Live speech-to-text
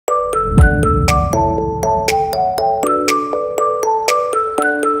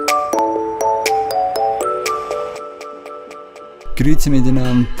Grüezi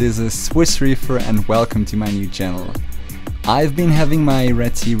miteinander, this is Swissreefer and welcome to my new channel. I've been having my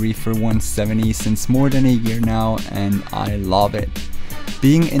Red Sea Reefer 170 since more than a year now and I love it.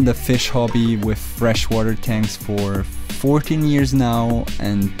 Being in the fish hobby with freshwater tanks for 14 years now,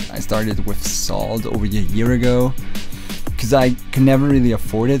 and I started with salt over a year ago because I could never really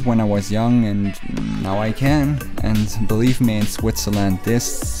afford it when I was young, and now I can. And believe me, in Switzerland this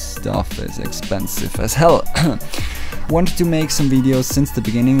stuff is expensive as hell. Wanted to make some videos since the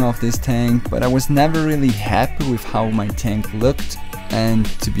beginning of this tank, but I was never really happy with how my tank looked, and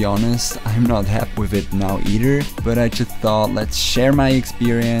to be honest, I'm not happy with it now either. But I just thought, let's share my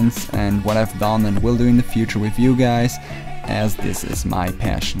experience and what I've done and will do in the future with you guys, as this is my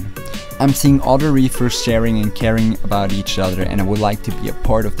passion. I'm seeing other reefers sharing and caring about each other, and I would like to be a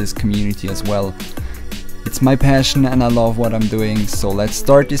part of this community as well. It's my passion and I love what I'm doing, so let's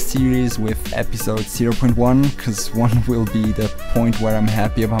start this series with episode 0.1, because 1 will be the point where I'm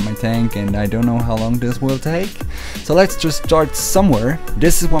happy about my tank and I don't know how long this will take. So let's just start somewhere.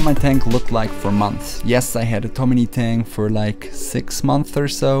 This is what my tank looked like for months. Yes, I had a Tomini tank for like 6 months or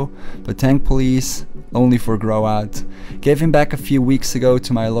so, but tank police only for grow out. Gave him back a few weeks ago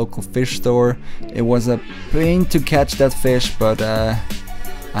to my local fish store. It was a pain to catch that fish, but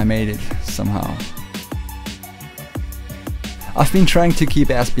I made it somehow. I've been trying to keep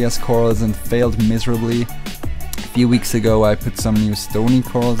SPS corals and failed miserably. A few weeks ago I put some new stony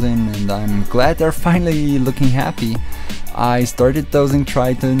corals in and I'm glad they're finally looking happy. I started dosing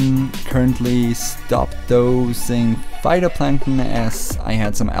Triton, currently stopped dosing phytoplankton as I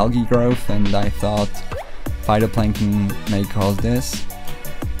had some algae growth and I thought phytoplankton may cause this.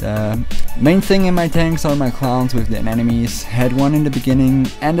 The main thing in my tanks are my clowns with the anemones. Had one in the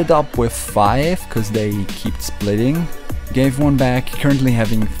beginning, ended up with 5 because they keep splitting. Gave one back, currently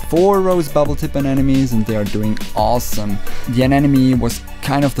having 4 rose bubble tip anemones and they are doing awesome. The anemone was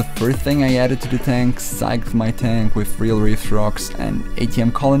kind of the first thing I added to the tank, psyched my tank with real reef rocks and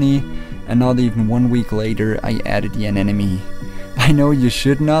ATM colony, and not even 1 week later I added the anemone. I know you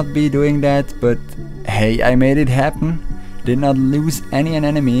should not be doing that, but hey, I made it happen. Did not lose any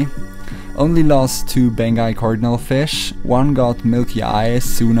anemone. Only lost 2 Bengai cardinal fish. One got milky eyes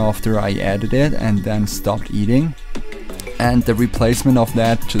soon after I added it and then stopped eating. And the replacement of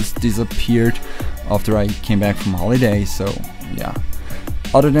that just disappeared after I came back from holiday, so yeah.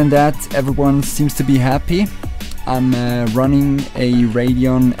 Other than that, everyone seems to be happy. I'm running a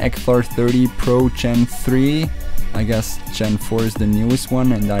Radeon Ekthar 30 Pro Gen 3. I guess Gen 4 is the newest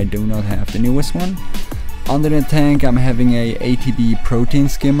one and I do not have the newest one. Under the tank I'm having a ATB protein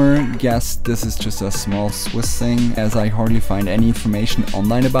skimmer. Guess this is just a small Swiss thing as I hardly find any information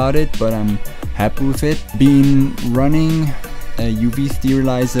online about it, but I'm happy with it. Been running a UV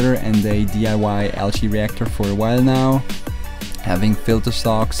sterilizer and a DIY algae reactor for a while now. Having filter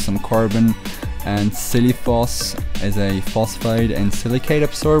stocks, some carbon and Silifos as a phosphide and silicate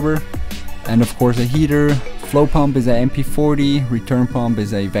absorber. And of course a heater. Flow pump is a MP40, return pump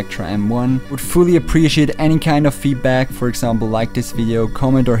is a Vectra M1. Would fully appreciate any kind of feedback, for example like this video,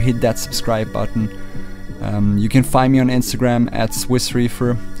 comment or hit that subscribe button. You can find me on Instagram at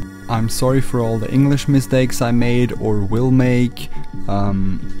Swissreefer. I'm sorry for all the English mistakes I made or will make.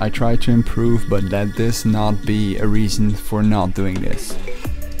 I try to improve, but let this not be a reason for not doing this.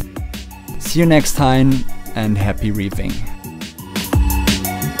 See you next time and happy reefing.